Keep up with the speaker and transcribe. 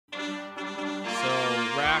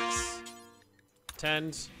Racks.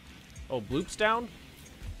 Tend. Oh, Bloop's down?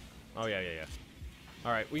 Oh, yeah.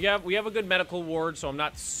 Alright, we have a good medical ward, so I'm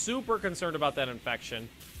not super concerned about that infection.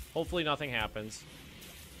 Hopefully nothing happens.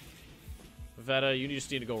 Veta, you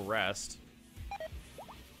just need to go rest.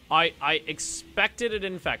 I expected an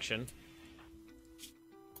infection.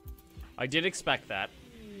 I did expect that.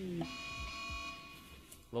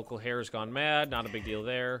 Local hair's gone mad. Not a big deal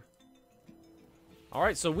there.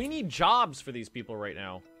 Alright, so we need jobs for these people right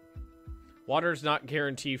now. Water's not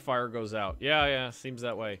guaranteed fire goes out. Yeah, seems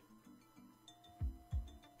that way.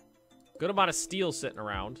 Good amount of steel sitting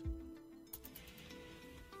around.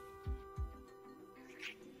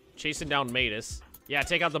 Chasing down Matus. Yeah,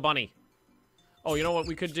 take out the bunny. Oh, you know what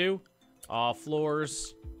we could do?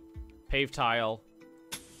 Floors. Pave tile.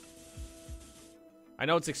 I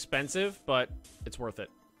know it's expensive, but it's worth it.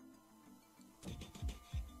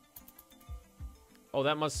 Oh,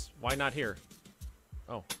 that must... Why not here?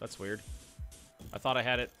 Oh, that's weird. I thought I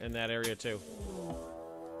had it in that area, too.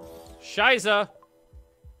 Shiza!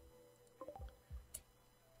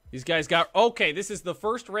 These guys got... Okay, this is the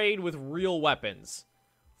first raid with real weapons.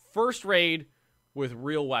 First raid with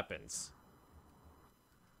real weapons.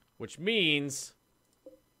 Which means...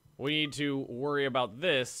 we need to worry about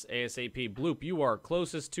this ASAP. Bloop, you are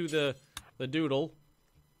closest to the doodle.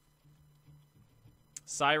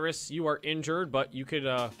 Cyrus, you are injured, but you could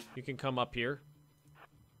you can come up here.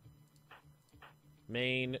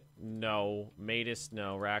 Main, no. Matus,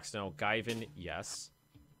 no. Rax, no. Guyvin, yes.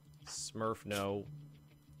 Smurf, no.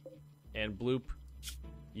 And Bloop,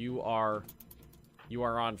 you are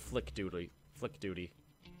on flick duty. Flick duty.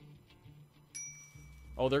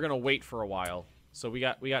 Oh, they're gonna wait for a while. So we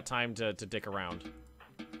got time to dick around.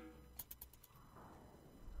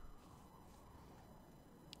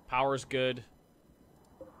 Power's good.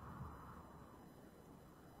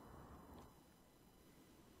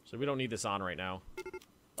 So we don't need this on right now.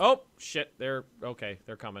 Oh, shit. They're... Okay,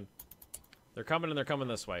 they're coming. They're coming and they're coming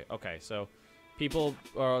this way. Okay, so... People...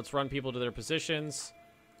 let's run people to their positions.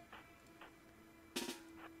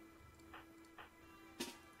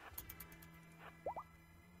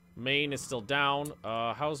 Main is still down.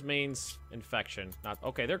 How's Main's infection? Not...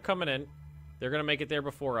 Okay, they're coming in. They're gonna make it there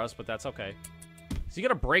before us, but that's okay. Is he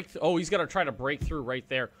gonna break... Oh, he's gonna try to break through right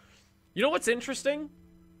there. You know what's interesting?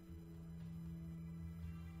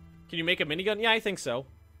 Can you make a minigun? Yeah, I think so.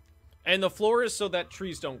 And the floor is so that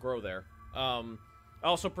trees don't grow there.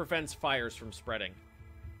 Also prevents fires from spreading.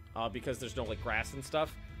 Because there's no, like, grass and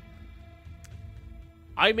stuff.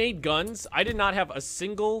 I made guns. I did not have a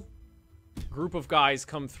single group of guys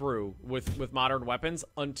come through with modern weapons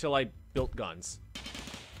until I built guns.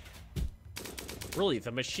 Really,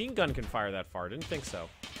 the machine gun can fire that far. Didn't think so.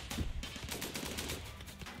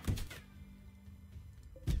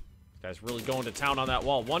 Guy's really going to town on that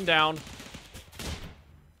wall. One down.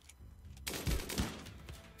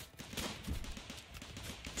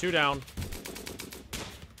 Two down.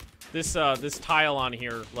 This tile on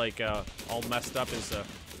here, like, all messed up is,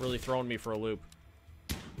 really throwing me for a loop.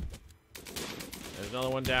 There's another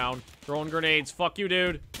one down. Throwing grenades. Fuck you,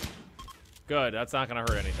 dude. Good. That's not gonna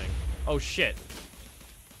hurt anything. Oh, shit.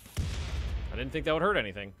 I didn't think that would hurt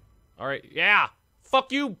anything. Alright. Yeah!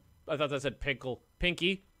 Fuck you! I thought that said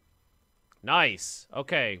Pinky. Nice.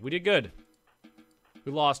 Okay, we did good.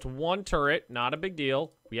 We lost one turret. Not a big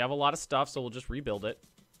deal. We have a lot of stuff, so we'll just rebuild it.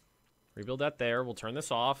 Rebuild that there. We'll turn this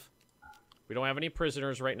off. We don't have any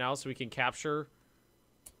prisoners right now, so we can capture...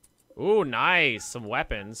 Ooh, nice. Some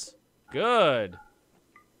weapons. Good.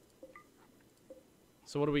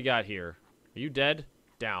 So what do we got here? Are you dead?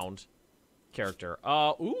 Downed. Character.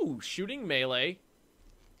 Ooh, shooting melee.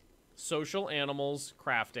 Social animals.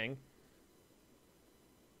 Crafting.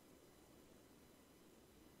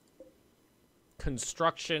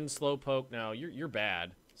 Construction, slowpoke. No, you're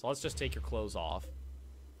bad. So let's just take your clothes off.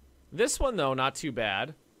 This one, though, not too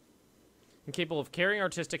bad. Incapable of carrying,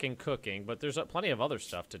 artistic, and cooking, but there's plenty of other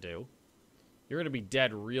stuff to do. You're going to be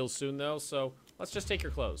dead real soon, though, so let's just take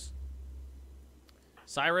your clothes.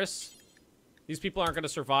 Cyrus, these people aren't going to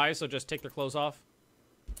survive, so just take their clothes off.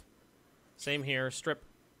 Same here. Strip.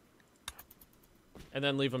 And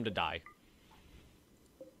then leave them to die.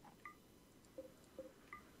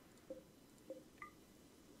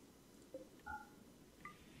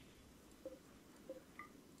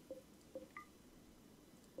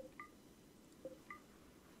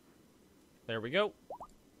 There we go.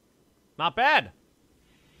 Not bad.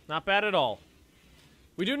 Not bad at all.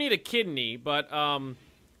 We do need a kidney, but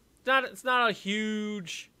it's not a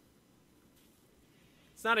huge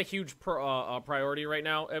priority right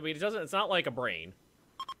now. I mean, it's not like a brain.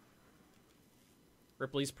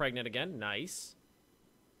 Ripley's pregnant again. Nice.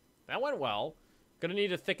 That went well. Gonna need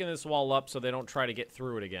to thicken this wall up so they don't try to get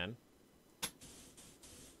through it again.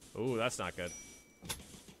 Ooh, that's not good.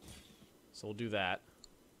 So we'll do that.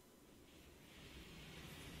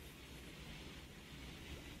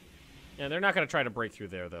 Yeah, they're not gonna try to break through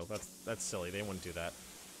there, though. That's silly. They wouldn't do that.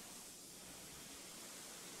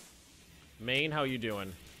 Main, how you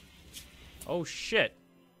doing? Oh, shit.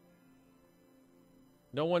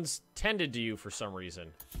 No one's tended to you for some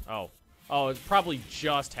reason. Oh. Oh, it probably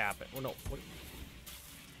just happened. Oh, no. What?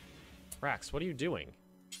 Rax, what are you doing?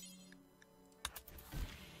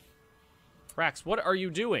 Rax, what are you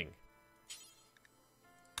doing?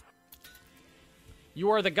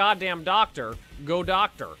 You are the goddamn doctor. Go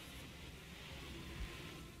doctor.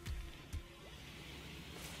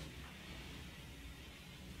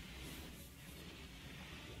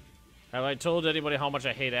 Have I told anybody how much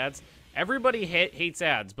I hate ads? Everybody hates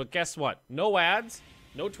ads, but guess what? No ads,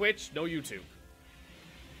 no Twitch, no YouTube.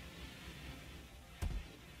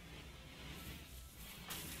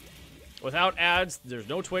 Without ads, there's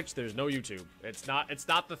no Twitch, there's no YouTube. It's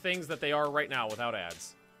not the things that they are right now without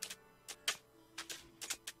ads.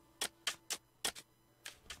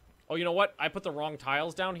 Oh, you know what? I put the wrong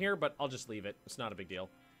tiles down here, but I'll just leave it. It's not a big deal.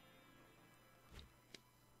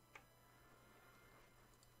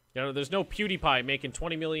 You know, there's no PewDiePie making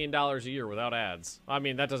 $20 million a year without ads. I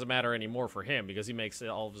mean, that doesn't matter anymore for him because he makes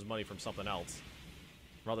all of his money from something else.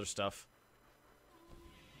 From other stuff.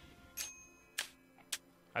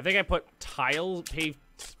 I think I put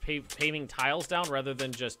paving tiles down rather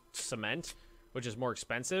than just cement, which is more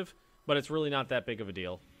expensive, but it's really not that big of a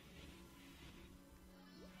deal.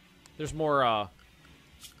 There's more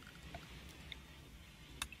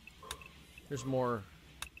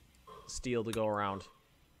steel to go around.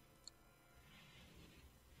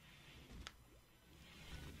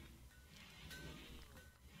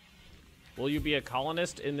 Will you be a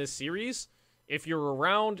colonist in this series? If you're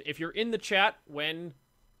around, if you're in the chat when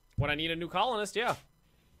I need a new colonist, yeah.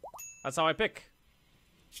 That's how I pick.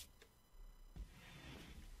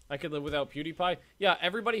 I could live without PewDiePie. Yeah,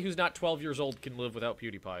 everybody who's not 12 years old can live without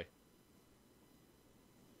PewDiePie.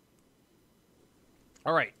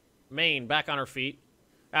 Alright, Main, back on her feet.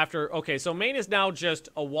 Okay, so Main is now just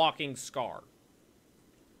a walking scar.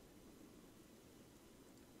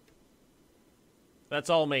 That's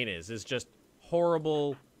all Main is just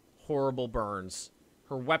horrible, horrible burns.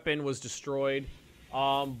 Her weapon was destroyed,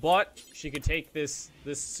 but she could take this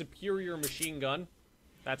superior machine gun.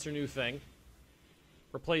 That's her new thing.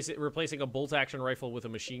 Replacing a bolt-action rifle with a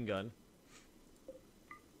machine gun.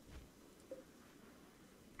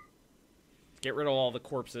 Get rid of all the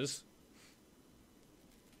corpses.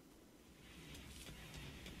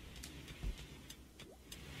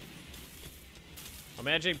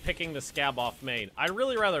 Imagine picking the scab off Main. I'd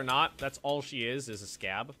really rather not. That's all she is a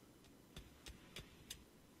scab.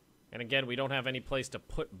 And again, we don't have any place to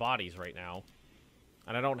put bodies right now.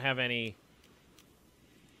 And I don't have any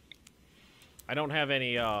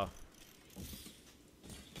Molotov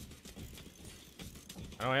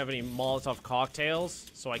cocktails,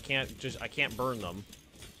 so I can't burn them.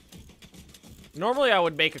 Normally I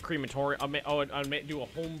would make a crematorium. I'd do a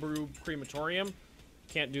homebrew crematorium.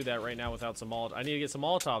 Can't do that right now without some Molotov. I need to get some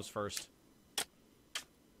Molotovs first.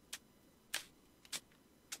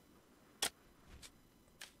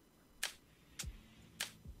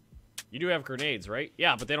 You do have grenades, right?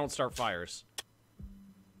 Yeah, but they don't start fires.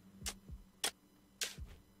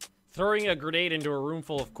 Throwing a grenade into a room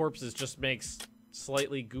full of corpses just makes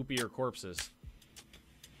slightly goopier corpses.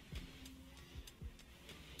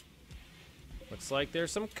 Looks like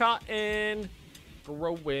there's some cotton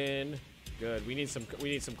growing. Good. We need some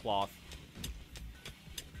cloth.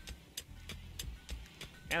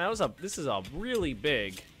 And this is a really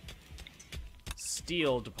big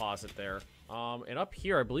steel deposit there. And up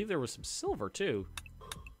here, I believe there was some silver too.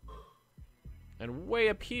 And way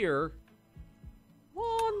up here,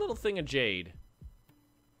 one little thing of jade.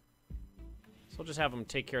 So I'll just have them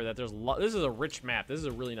take care of that. This is a rich map. This is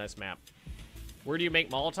a really nice map. Where do you make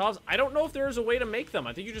Molotovs? I don't know if there is a way to make them.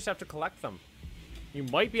 I think you just have to collect them. You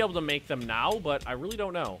might be able to make them now, but I really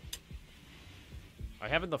don't know. I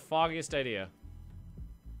haven't the foggiest idea.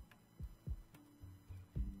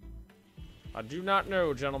 I do not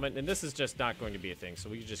know, gentlemen. And this is just not going to be a thing, so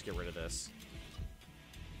we can just get rid of this.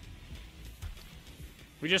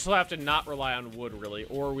 We just will have to not rely on wood, really.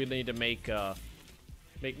 Or we need to make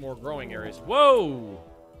more growing areas. Whoa!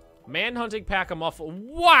 Manhunting pack of Muffalos.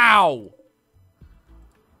 Wow!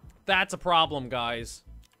 That's a problem, guys.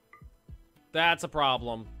 That's a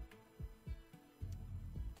problem.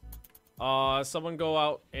 Someone go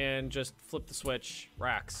out and just flip the switch.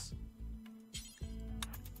 Rax.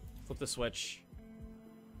 Flip the switch.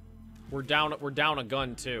 We're down a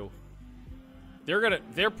gun too.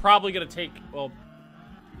 They're probably gonna take, well,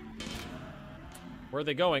 where are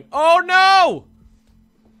they going? Oh no!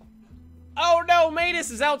 Oh no,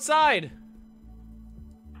 Matus is outside.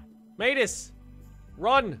 Matus,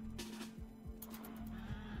 run.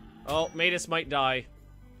 Oh, Matus might die.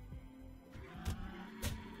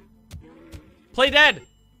 Play dead!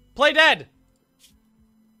 Play dead!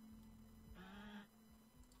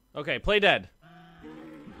 Okay, play dead.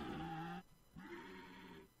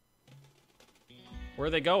 Where are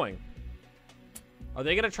they going? Are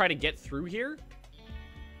they gonna try to get through here?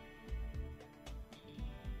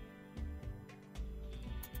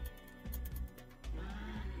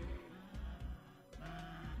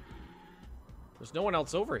 There's no one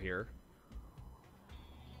else over here.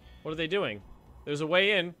 What are they doing? There's a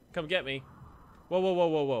way in. Come get me. Whoa, whoa, whoa,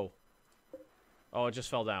 whoa, whoa. Oh, it just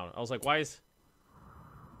fell down. I was like, why is...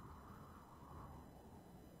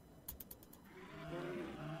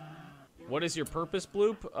 What is your purpose,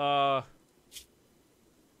 Bloop?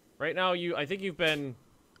 Right now, I think you've been...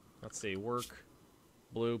 Let's see, work,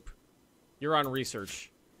 Bloop. You're on research.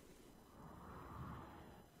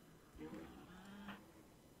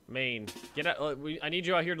 Main, get out. I need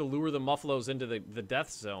you out here to lure the Muffalos into the death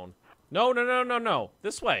zone. No, no, no, no, no.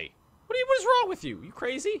 This way. What is wrong with you? You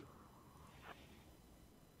crazy?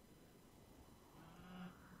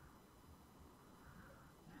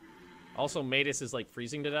 Also, Matus is like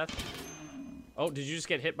freezing to death. Oh, did you just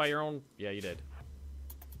get hit by your own? Yeah, you did.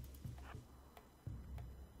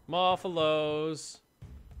 Muffalos.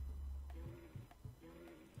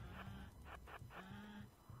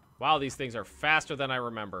 Wow, these things are faster than I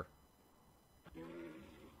remember.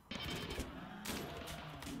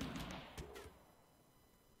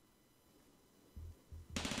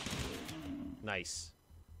 Nice.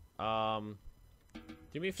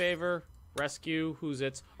 Do me a favor. Rescue. Who's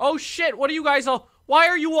it's? Oh shit! What are you guys all? Why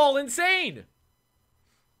are you all insane?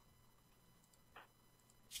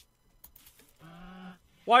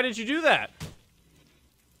 Why did you do that?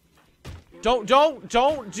 Don't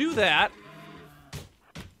do that.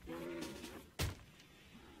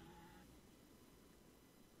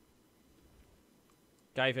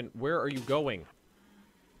 Guyvin, where are you going?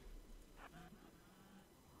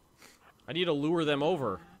 I need to lure them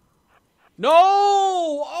over. No!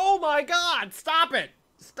 Oh my god! Stop it!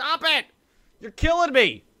 Stop it! You're killing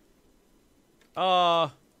me!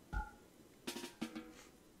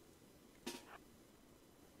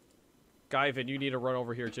 Guyvin, you need to run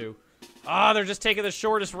over here too. Ah, they're just taking the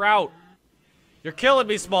shortest route. You're killing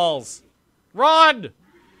me, Smalls. Run!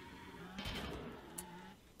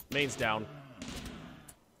 Main's down.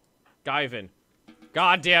 Guyvin.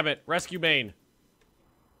 God damn it. Rescue Main.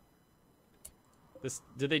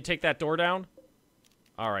 Did they take that door down?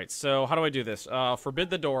 Alright, so how do I do this? Forbid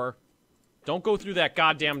the door. Don't go through that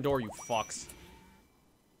goddamn door, you fucks.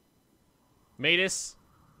 Matus.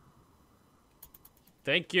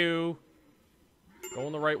 Thank you.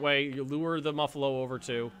 Going the right way. You lure the Muffalo over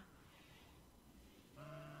too.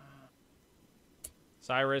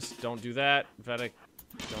 Cyrus, don't do that. Vedic,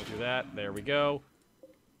 don't do that. There we go.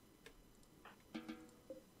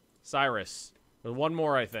 Cyrus. There's one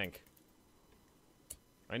more, I think.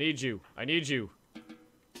 I need you. I need you.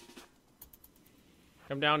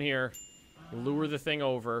 Come down here. Lure the thing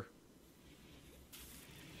over.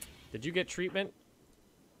 Did you get treatment?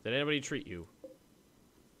 Did anybody treat you?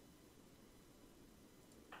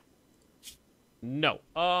 No.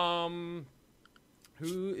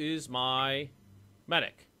 Who is my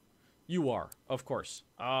medic? You are, of course.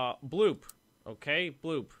 Bloop. Okay,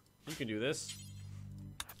 Bloop. You can do this.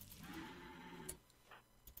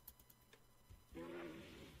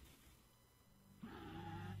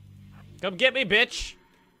 Come get me, bitch!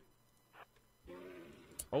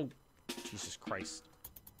 Oh, Jesus Christ.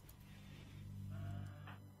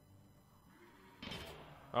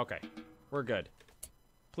 Okay, we're good.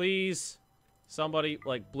 Please, somebody,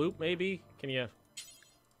 like Bloop, maybe? Can you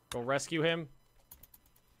go rescue him?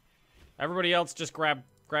 Everybody else, just grab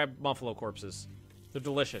Muffalo corpses. They're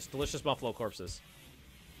delicious. Delicious Muffalo corpses.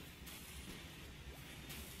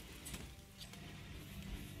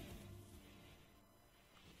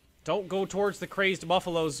 Don't go towards the crazed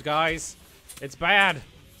Muffalos, guys. It's bad.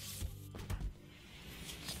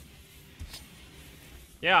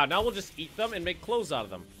 Yeah, now we'll just eat them and make clothes out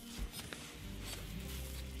of them.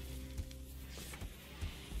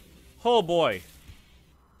 Oh boy.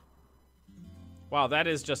 Wow, that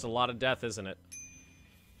is just a lot of death, isn't it?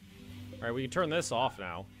 Alright, we can turn this off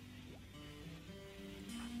now.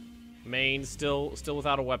 Main, still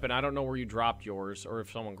without a weapon. I don't know where you dropped yours, or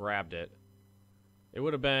if someone grabbed it. It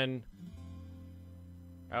would have been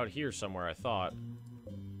out here somewhere, I thought.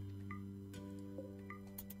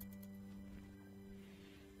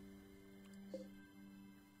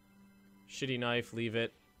 Shitty knife, leave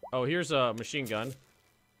it. Oh, here's a machine gun.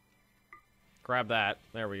 Grab that.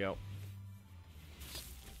 There we go.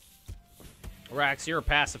 Rax, you're a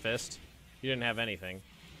pacifist. You didn't have anything.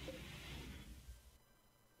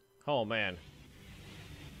 Oh, man.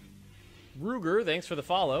 Ruger, thanks for the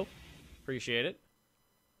follow. Appreciate it.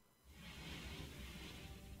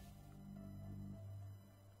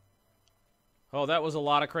 Oh, that was a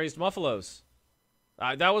lot of crazed Muffalos.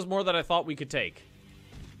 That was more than I thought we could take.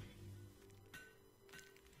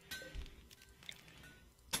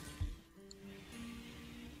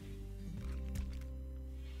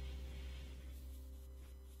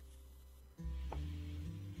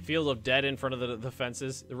 Field of dead in front of the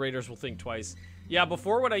fences. The raiders will think twice. Yeah,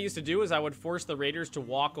 before what I used to do is I would force the raiders to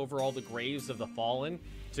walk over all the graves of the fallen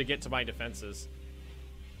to get to my defenses.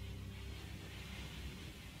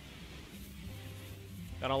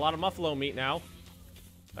 Got a lot of Muffalo meat now.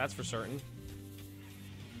 That's for certain.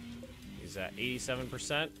 He's at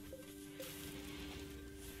 87%.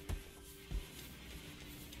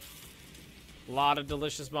 A lot of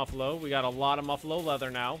delicious Muffalo. We got a lot of Muffalo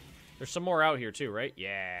leather now. There's some more out here too, right?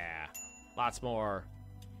 Yeah. Lots more.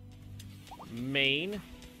 Main.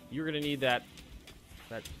 You're gonna need that.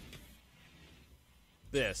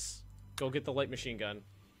 This. Go get the light machine gun.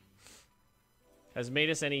 Has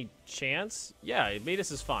Matus any chance? Yeah,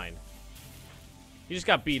 Matus is fine. He just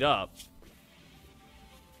got beat up.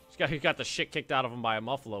 He got the shit kicked out of him by a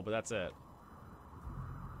Muffalo, but that's it.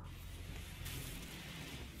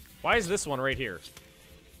 Why is this one right here?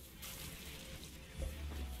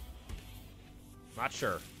 Not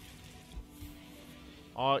sure.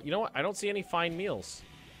 You know what? I don't see any fine meals.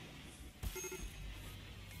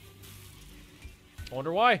 I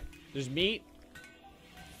wonder why. There's meat.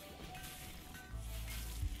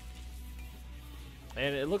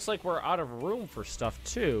 And it looks like we're out of room for stuff,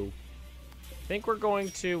 too. I think we're going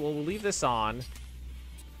to... Well, we'll leave this on.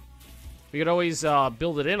 We could always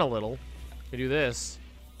build it in a little. We do this.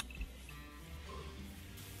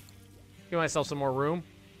 Give myself some more room.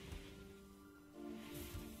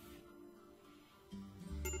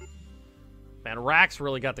 Man, Rax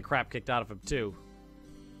really got the crap kicked out of him, too.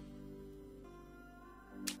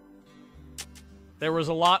 There's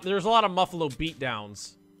a lot of Muffalo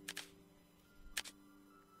beatdowns.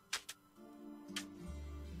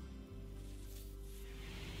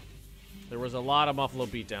 There was a lot of Muffalo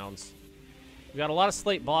beatdowns. We got a lot of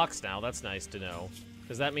slate blocks now. That's nice to know.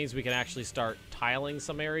 Because that means we can actually start tiling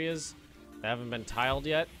some areas that haven't been tiled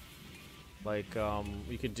yet. Like,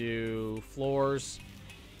 we could do floors,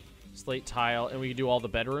 slate tile, and we could do all the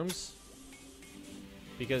bedrooms.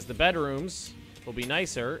 Because the bedrooms will be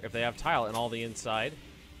nicer if they have tile in all the inside.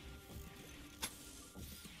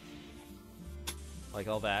 Like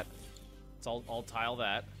all that. It's all tile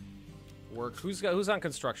that. Work. Who's on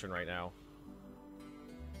construction right now?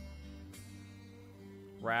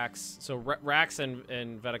 Rax. So Rax and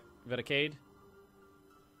Vedicade.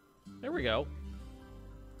 There we go.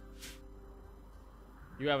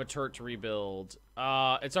 You have a turret to rebuild.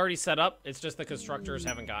 It's already set up. It's just the constructors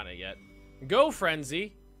haven't gotten it yet. Go,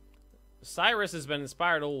 Frenzy. Cyrus has been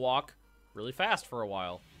inspired to walk really fast for a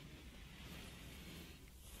while.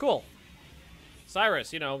 Cool.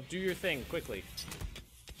 Cyrus, you know, do your thing quickly.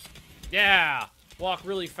 Yeah! Walk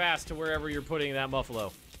really fast to wherever you're putting that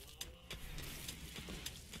Muffalo.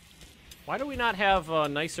 Why do we not have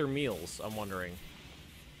nicer meals, I'm wondering.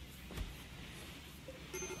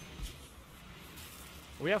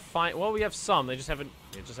 We have fine. Well, we have some. They just haven't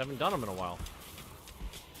done them in a while.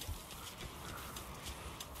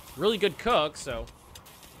 Really good cook, so.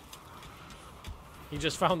 He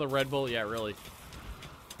just found the Red Bull. Yeah, really.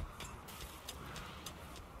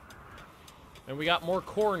 And we got more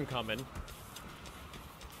corn coming.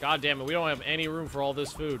 God damn it, we don't have any room for all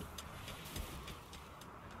this food.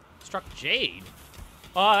 Struck Jade.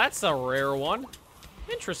 Oh, that's a rare one.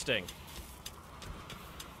 Interesting.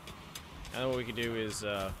 And then what we can do is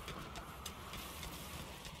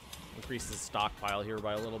increase the stockpile here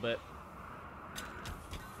by a little bit.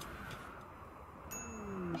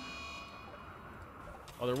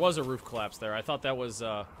 Oh, there was a roof collapse there. I thought that was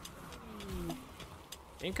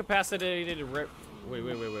incapacitated. Wait.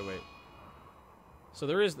 So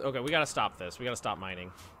there is. Okay, we gotta stop this. We gotta stop mining.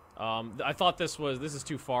 I thought this is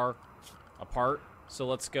too far apart. So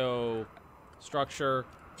let's go structure.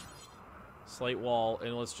 Slate wall,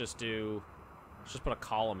 and let's just put a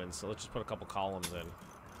column in. So let's just put a couple columns in.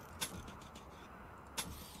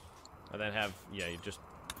 And then have, yeah, you just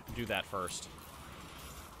do that first.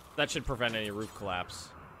 That should prevent any roof collapse.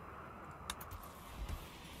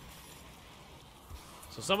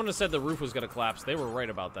 So someone who said the roof was going to collapse, they were right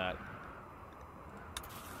about that.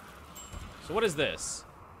 So what is this?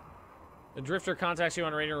 The Drifter contacts you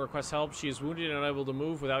on radio and requests help. She is wounded and unable to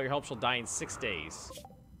move. Without your help, she'll die in 6 days.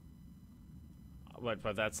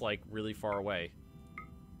 But that's, like, really far away.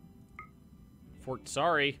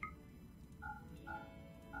 Sorry.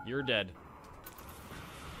 You're dead.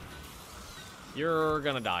 You're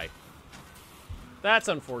gonna die. That's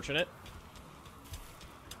unfortunate.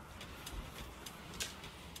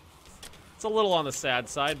 It's a little on the sad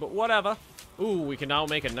side, but whatever. Ooh, we can now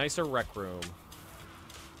make a nicer rec room.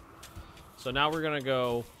 So now we're gonna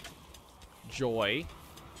go Joy,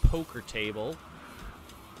 poker table,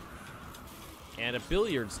 and a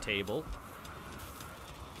billiards table.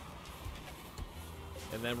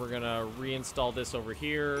 And then we're gonna reinstall this over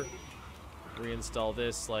here. Reinstall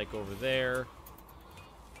this, like, over there.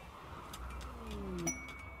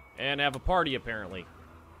 And have a party, apparently.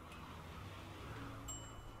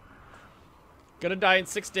 Gonna die in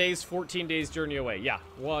 6 days, 14 days journey away. Yeah,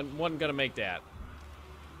 one gonna make that.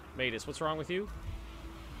 Matus, what's wrong with you?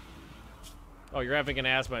 Oh, you're having an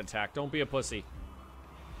asthma attack. Don't be a pussy.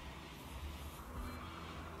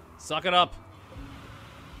 Suck it up.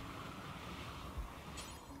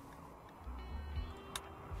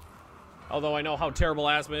 Although I know how terrible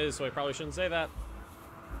asthma is, so I probably shouldn't say that.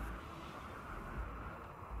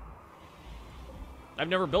 I've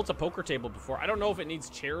never built a poker table before. I don't know if it needs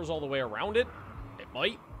chairs all the way around it. It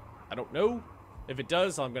might. I don't know. If it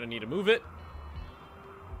does, I'm going to need to move it.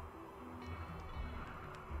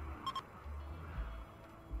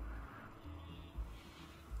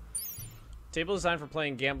 Table designed for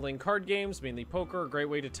playing gambling card games, mainly poker. A great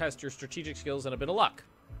way to test your strategic skills and a bit of luck.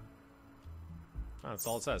 Oh, that's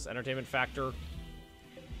all it says. Entertainment factor.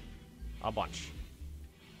 A bunch.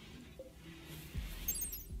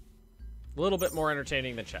 A little bit more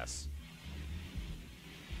entertaining than chess.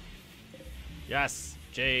 Yes,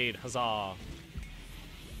 Jade, huzzah.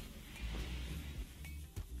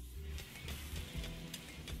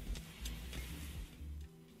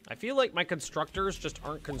 I feel like my constructors just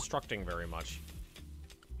aren't constructing very much.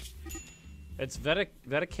 It's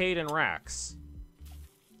Vedicade and Rax.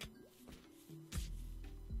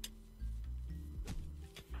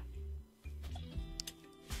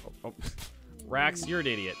 Oh. Rax, you're an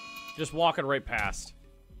idiot. Just walking right past.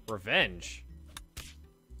 Revenge.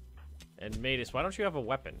 And Matus, why don't you have a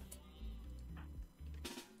weapon?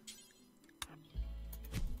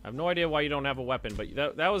 I have no idea why you don't have a weapon, but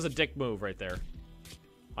that was a dick move right there.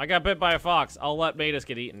 I got bit by a fox. I'll let Matus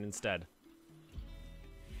get eaten instead.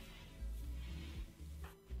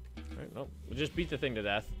 Alright, nope. We'll just beat the thing to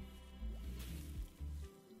death.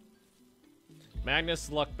 Magnus,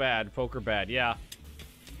 luck bad. Poker bad. Yeah.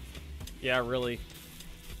 Yeah, really.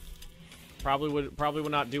 Probably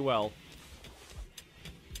would not do well.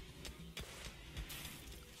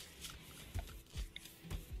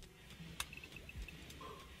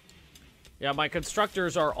 Yeah, my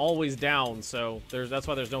constructors are always down, so that's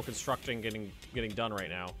why there's no constructing getting done right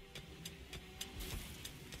now.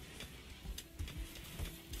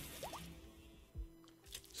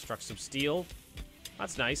 Struck some steel.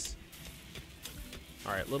 That's nice.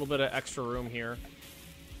 Alright, a little bit of extra room here.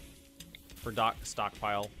 For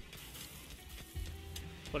stockpile.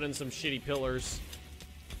 Put in some shitty pillars.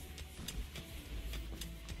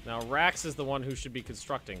 Now, Rax is the one who should be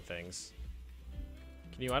constructing things.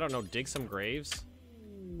 Can you, I don't know, dig some graves?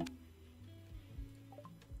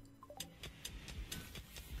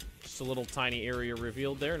 Just a little tiny area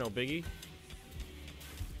revealed there, no biggie.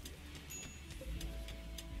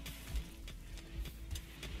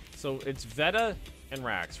 So, it's Veta and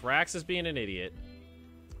Rax. Rax is being an idiot.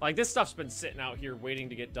 Like, this stuff's been sitting out here waiting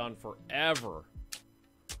to get done forever.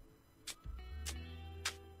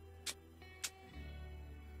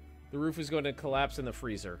 The roof is going to collapse in the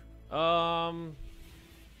freezer. No,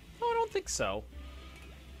 I don't think so.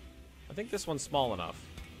 I think this one's small enough.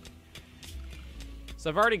 So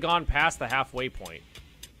I've already gone past the halfway point.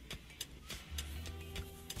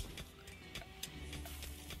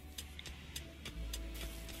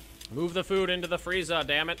 Move the food into the freezer,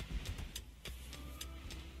 damn it.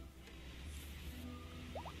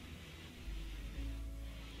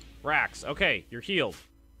 Rax, okay, you're healed.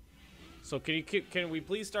 So can we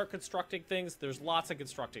please start constructing things? There's lots of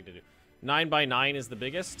constructing to do. 9 by 9 is the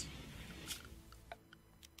biggest.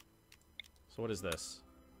 So what is this?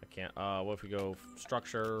 I can't, what if we go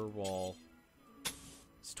structure, wall?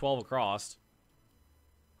 It's 12 across.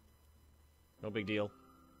 No big deal.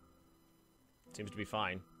 Seems to be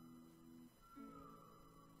fine.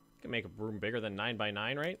 Can make a room bigger than 9 by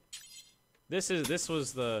 9, right? This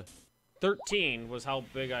was the 13 was how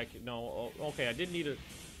big I could. No, okay, I did need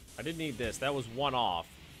this. That was one off.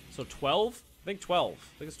 So 12? I think 12.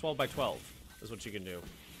 I think it's 12 by 12 is what you can do.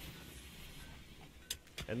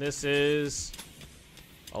 And this is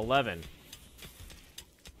 11.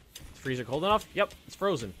 Freezer cold enough? Yep, it's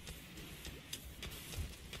frozen.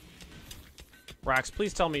 Brax,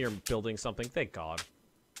 please tell me you're building something. Thank God.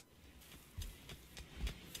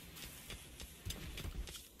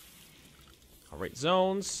 Alright,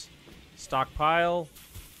 zones. Stockpile.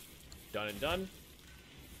 Done and done.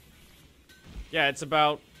 Yeah, it's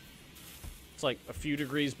like a few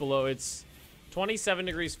degrees below. It's 27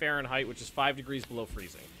 degrees Fahrenheit, which is 5 degrees below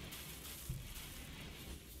freezing.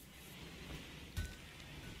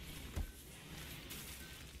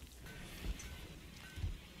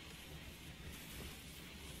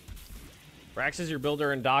 Brax is your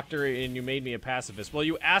builder and doctor, and you made me a pacifist. Well,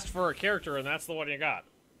 you asked for a character, and that's the one you got.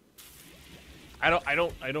 I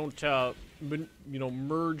don't, you know,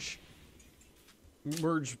 merge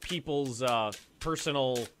people's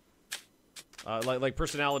personal, like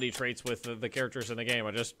personality traits with the characters in the game.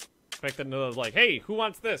 I just expect them to like, hey, who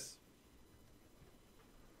wants this?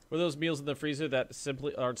 Were those meals in the freezer that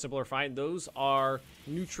aren't simple or fine? Those are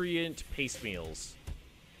nutrient paste meals.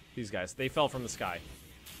 These guys, they fell from the sky.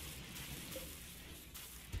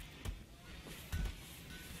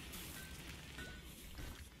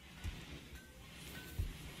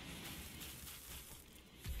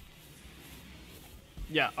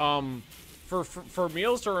 Yeah, for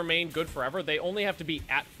meals to remain good forever, they only have to be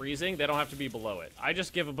at freezing. They don't have to be below it. I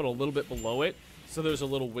just give them a little bit below it, so there's a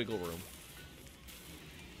little wiggle room.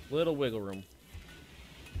 Little wiggle room.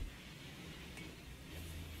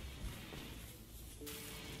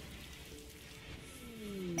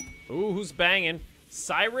 Ooh, who's banging?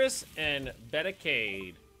 Cyrus and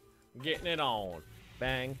Betacade. Getting it on.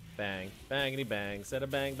 Bang, bang, bangity bang. Set a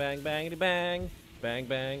bang, bang, bangity bang. Bang,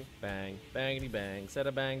 bang, bang, bangity bang. Set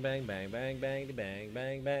a bang, bang, bang, bang, bangity bang,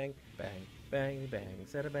 bang, bang, bang, bangity bang.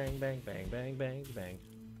 Set a bang, bang, bang, bang, bangity bang.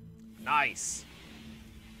 Nice.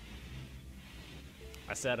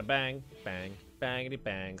 I said a bang, bang, bangity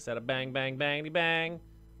bang. Said a bang, bang, bangity bang.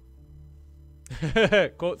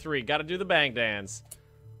 Quote 3, gotta do the bang dance.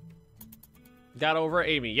 Got over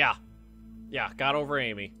Amy, yeah. Yeah, got over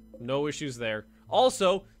Amy. No issues there.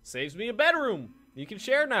 Also, saves me a bedroom. You can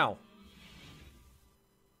share now.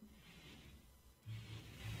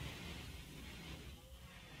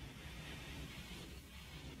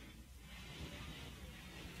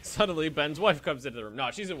 Suddenly, Ben's wife comes into the room.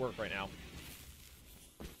 No, she's at work right now.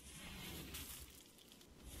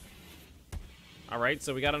 Alright,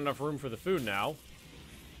 so we got enough room for the food now.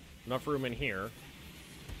 Enough room in here.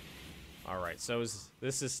 Alright, so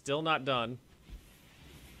this is still not done.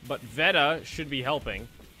 But Veta should be helping.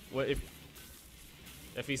 Well,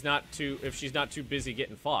 if she's not too busy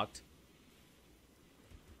getting fucked.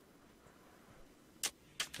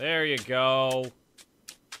 There you go.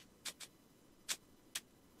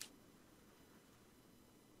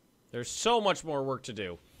 There's so much more work to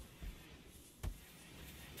do.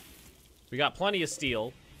 We got plenty of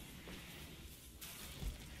steel.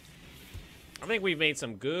 I think we've made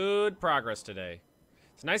some good progress today.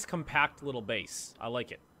 It's a nice compact little base. I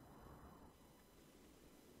like it.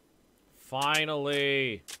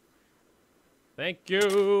 Finally. Thank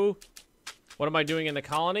you. What am I doing in the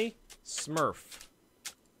colony? Smurf.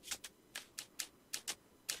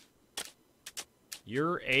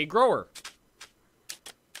 You're a grower.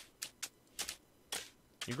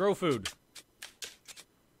 You grow food.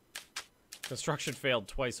 Construction failed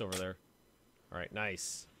twice over there. Alright,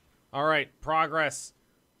 nice. Alright, progress.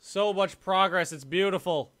 So much progress, it's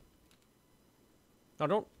beautiful.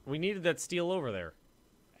 No, we needed that steel over there.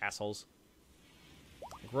 Assholes.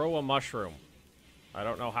 Grow a mushroom. I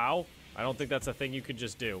don't know how. I don't think that's a thing you could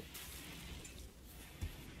just do.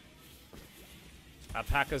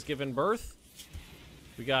 Alpaca's given birth.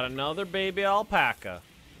 We got another baby alpaca.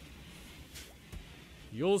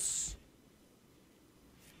 Yos.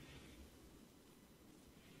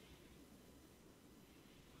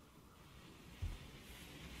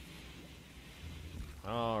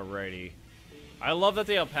 Alrighty. I love that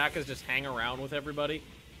the alpacas just hang around with everybody.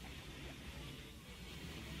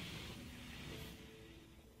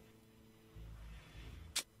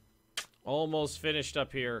 Almost finished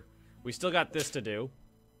up here. We still got this to do.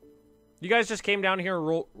 You guys just came down here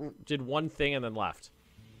and did one thing and then left.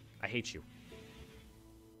 I hate you.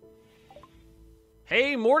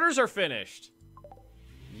 Hey, mortars are finished.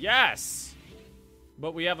 Yes.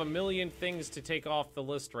 But we have a million things to take off the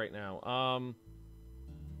list right now.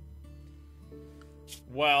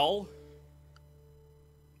 Well,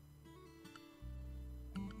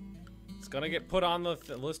 it's gonna get put on the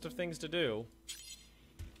list of things to do.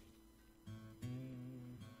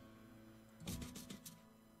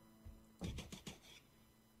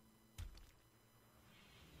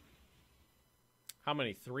 How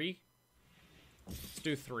many? 3? Let's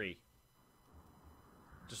do 3.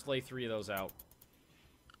 Just lay 3 of those out.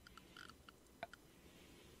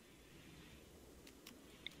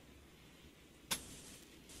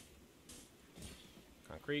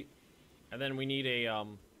 Concrete. And then we need a,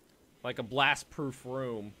 like a blast-proof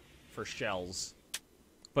room for shells.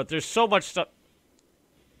 But there's so much stuff.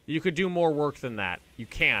 You could do more work than that. You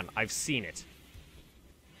can. I've seen it.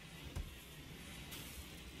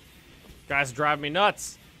 Guys drive me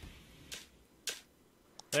nuts.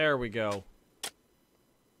 There we go.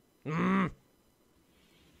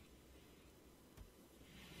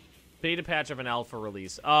 Beta patch of an alpha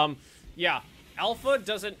release. Yeah. Alpha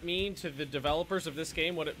doesn't mean to the developers of this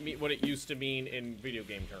game what it used to mean in video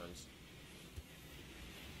game terms.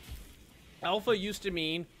 Alpha used to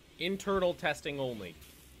mean internal testing only.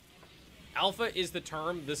 Alpha is the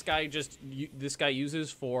term this guy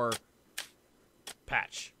uses for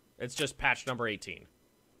patch. It's just patch number 18.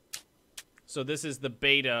 So this is the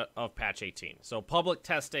beta of patch 18. So public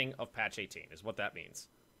testing of patch 18 is what that means.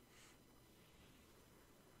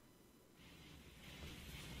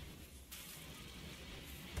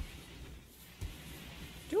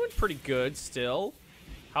 Doing pretty good still.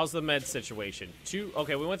 How's the med situation?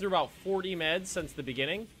 Okay, we went through about 40 meds since the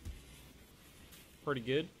beginning. Pretty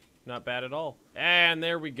good. Not bad at all. And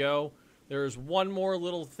there we go. There's one more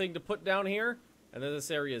little thing to put down here. And then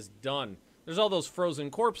this area is done. There's all those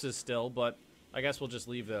frozen corpses still, but I guess we'll just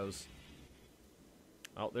leave those.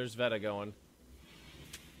 Oh, there's Veta going.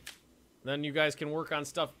 Then you guys can work on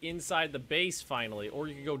stuff inside the base finally, or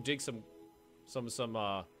you can go dig some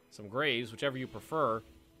graves, whichever you prefer.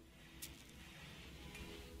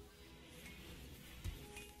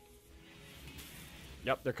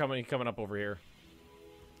 Yep, they're coming up over here.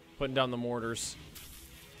 Putting down the mortars.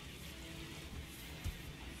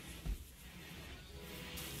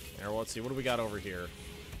 Well, let's see. What do we got over here?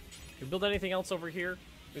 Can we build anything else over here?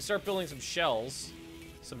 We start building some shells,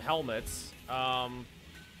 some helmets.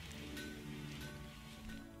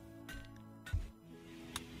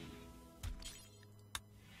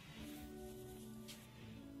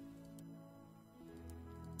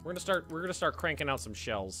 We're gonna start cranking out some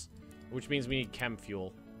shells, which means we need chem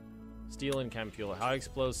fuel. Steel and chem fuel. High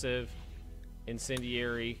explosive,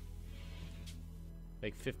 incendiary.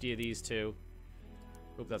 Make 50 of these too.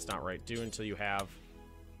 Oop, that's not right. Do until you have.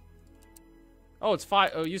 Oh, it's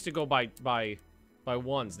 5. Oh, it used to go by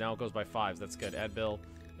 1s. Now it goes by 5s. That's good. Add bill.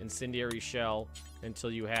 Incendiary shell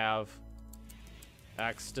until you have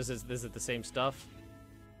X. Is it the same stuff?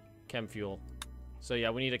 Chem fuel. So yeah,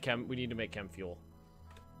 we need to make chem fuel.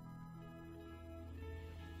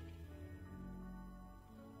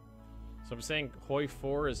 So I'm saying Hoi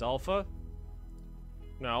 4 is alpha?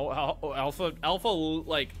 No, alpha,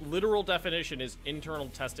 like, literal definition is internal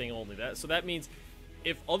testing only. So that means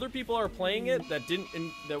if other people are playing it that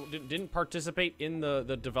didn't participate in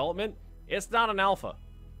the development, it's not an alpha.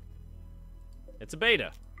 It's a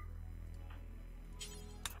beta.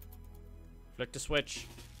 Flick to switch.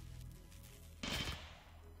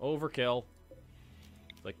 Overkill.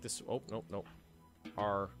 Like this. Oh, nope.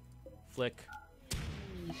 R. Flick.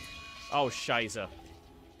 Oh, Shiza.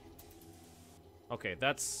 Okay,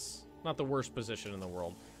 that's not the worst position in the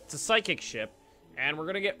world. It's a psychic ship, and we're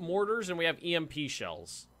gonna get mortars, and we have EMP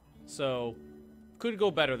shells. So, could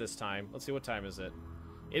go better this time. Let's see, what time is it?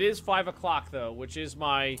 It is 5 o'clock, though, which is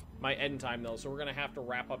my end time, though, so we're gonna have to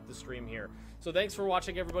wrap up the stream here. So thanks for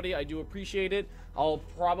watching, everybody. I do appreciate it. I'll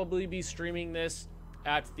probably be streaming this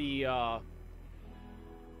at the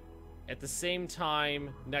same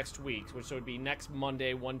time next week, which would be next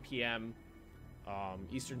Monday, 1 p.m.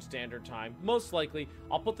 Eastern Standard Time. Most likely,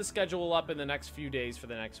 I'll put the schedule up in the next few days for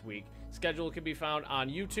the next week. Schedule can be found on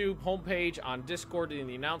YouTube, homepage, on Discord in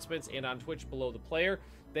the announcements, and on Twitch below the player.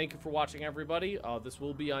 Thank you for watching, everybody. This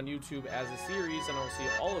will be on YouTube as a series, and I'll see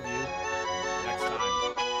all of you next time.